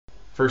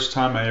First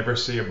time I ever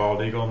see a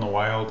bald eagle in the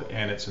wild,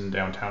 and it's in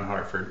downtown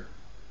Hartford.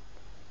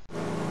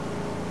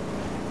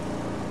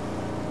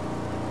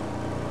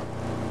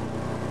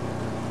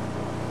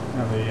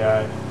 Now the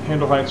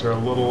handle heights are a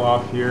little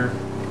off here.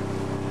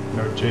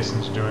 Note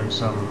Jason's doing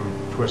some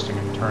twisting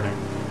and turning.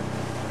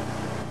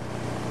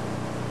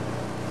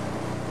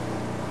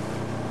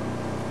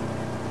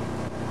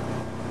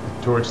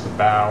 Towards the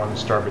bow and the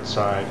starboard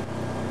side,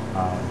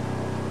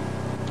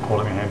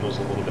 holding the handles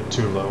a little bit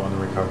too low on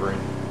the recovery.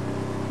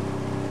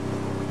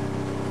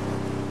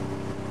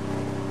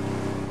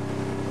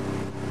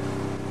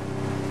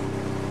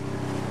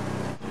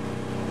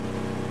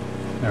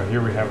 Now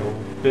here we have a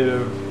little bit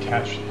of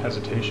catch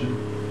hesitation,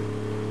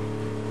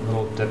 a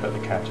little dip at the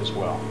catch as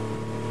well.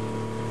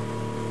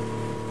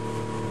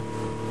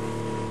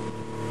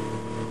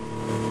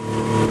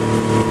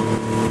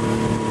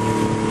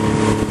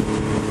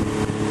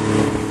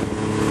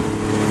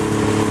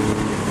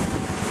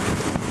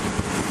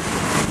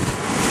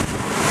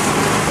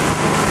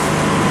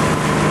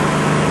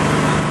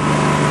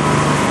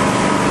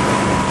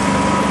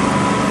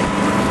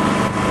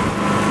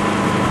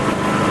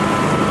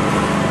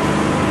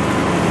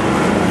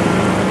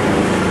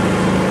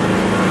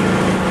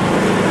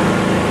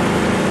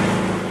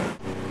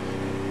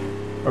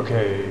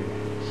 Okay,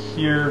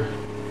 here,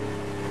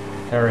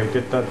 Harry,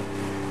 get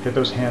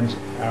those hands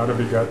out of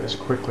your gut as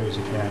quickly as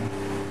you can.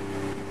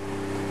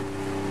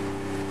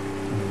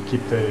 And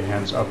keep the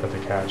hands up at the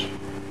catch.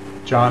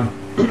 John,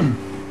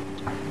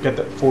 get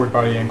that forward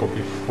body angle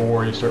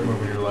before you start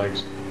moving your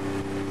legs.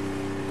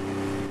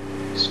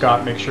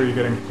 Scott, make sure you're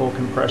getting full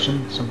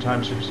compression.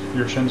 Sometimes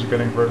your shins are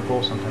getting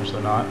vertical, sometimes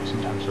they're not,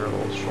 sometimes they're a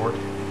little short.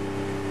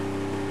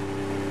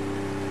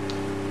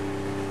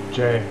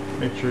 Jay,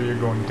 make sure you're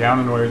going down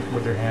and away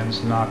with your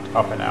hands, not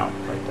up and out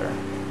right there.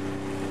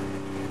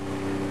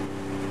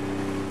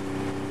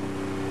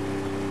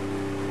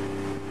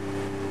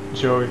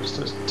 Joey, just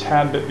a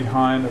tad bit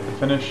behind at the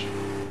finish.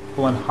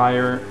 Pull in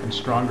higher and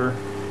stronger.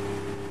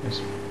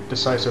 Is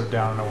decisive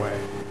down and away.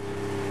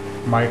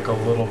 Mike, a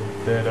little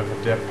bit of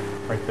a dip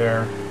right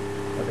there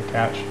at the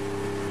catch.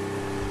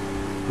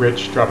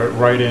 Rich, drop it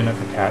right in at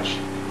the catch.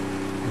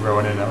 Row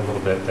it in a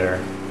little bit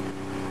there.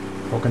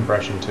 Full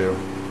compression too.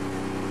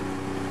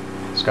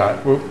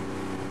 Scott, whoop.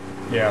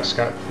 Yeah,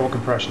 Scott, full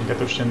compression, get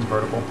those shins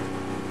vertical.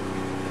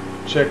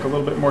 Chick, a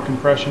little bit more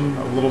compression,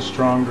 a little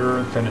stronger,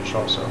 and finish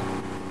also.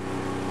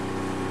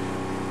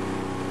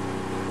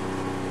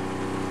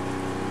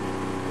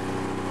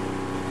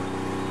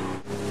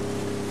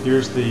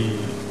 Here's the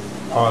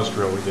pause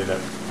drill we did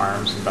at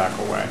arms and back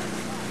away.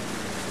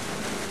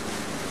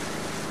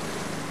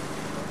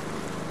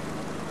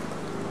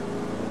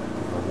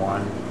 Number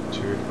 1,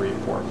 2, 3,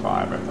 4,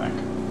 5, I think.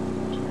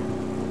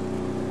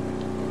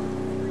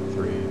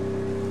 3,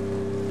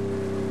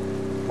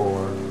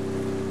 4,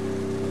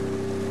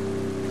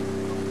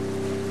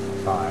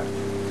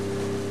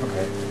 5.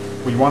 Okay.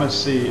 What you want to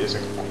see is a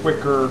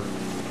quicker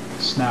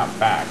snap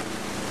back.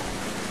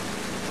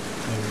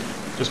 And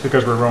just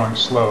because we're rowing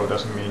slow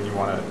doesn't mean you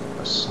want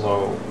a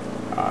slow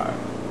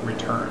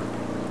return.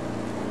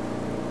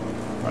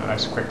 You want a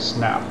nice quick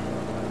snap.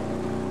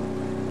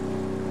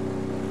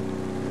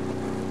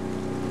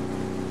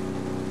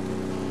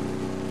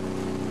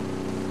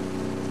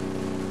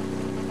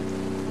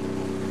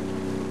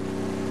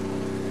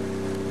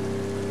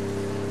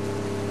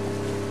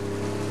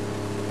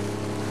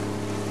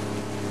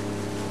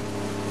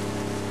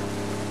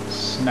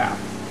 Snap.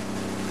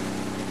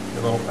 Get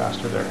a little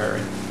faster there,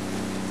 Harry.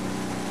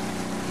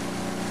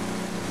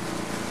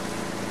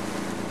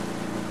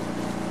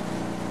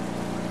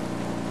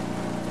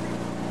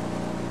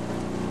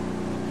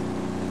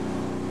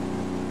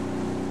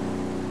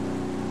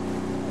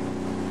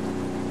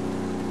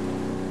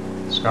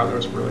 Scott, that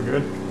was really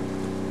good.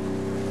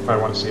 I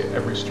want to see it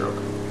every stroke.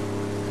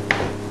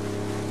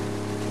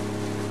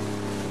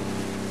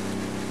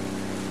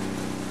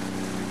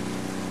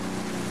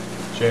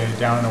 Jay,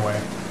 down and away.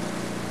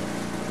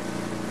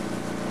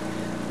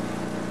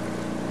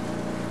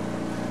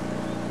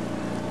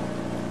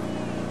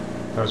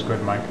 That was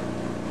good, Mike.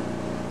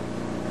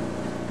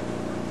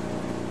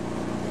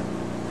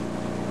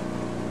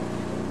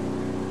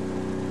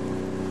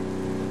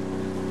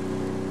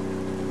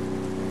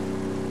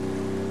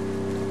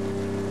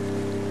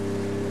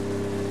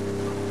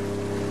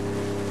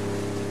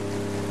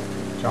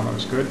 John, that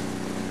was good.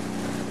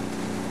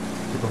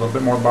 Keep a little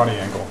bit more body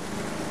angle.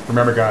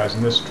 Remember guys,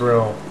 in this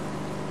drill,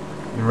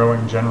 in rowing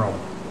in general,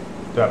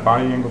 that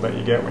body angle that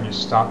you get when you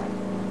stop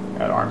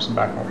at arms and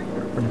back,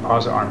 when you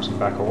pause at arms and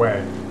back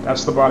away,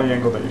 that's the body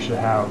angle that you should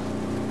have,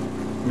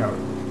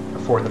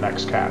 before the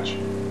next catch.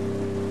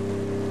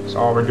 So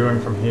all we're doing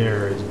from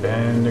here is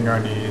bending our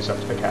knees up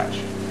to the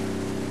catch.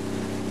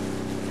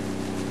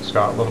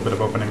 Scott, a little bit of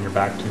opening your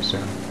back too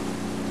soon.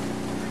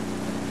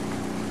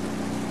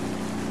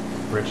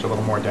 Rich, a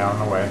little more down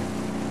and away.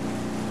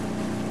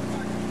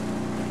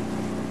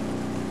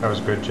 That was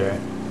good, Jay.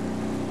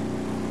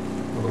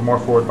 A little more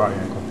forward body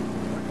angle.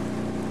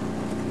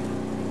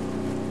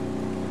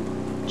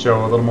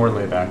 Joe, a little more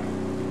layback.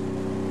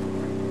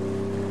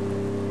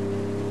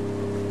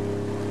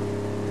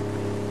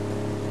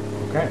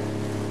 Okay.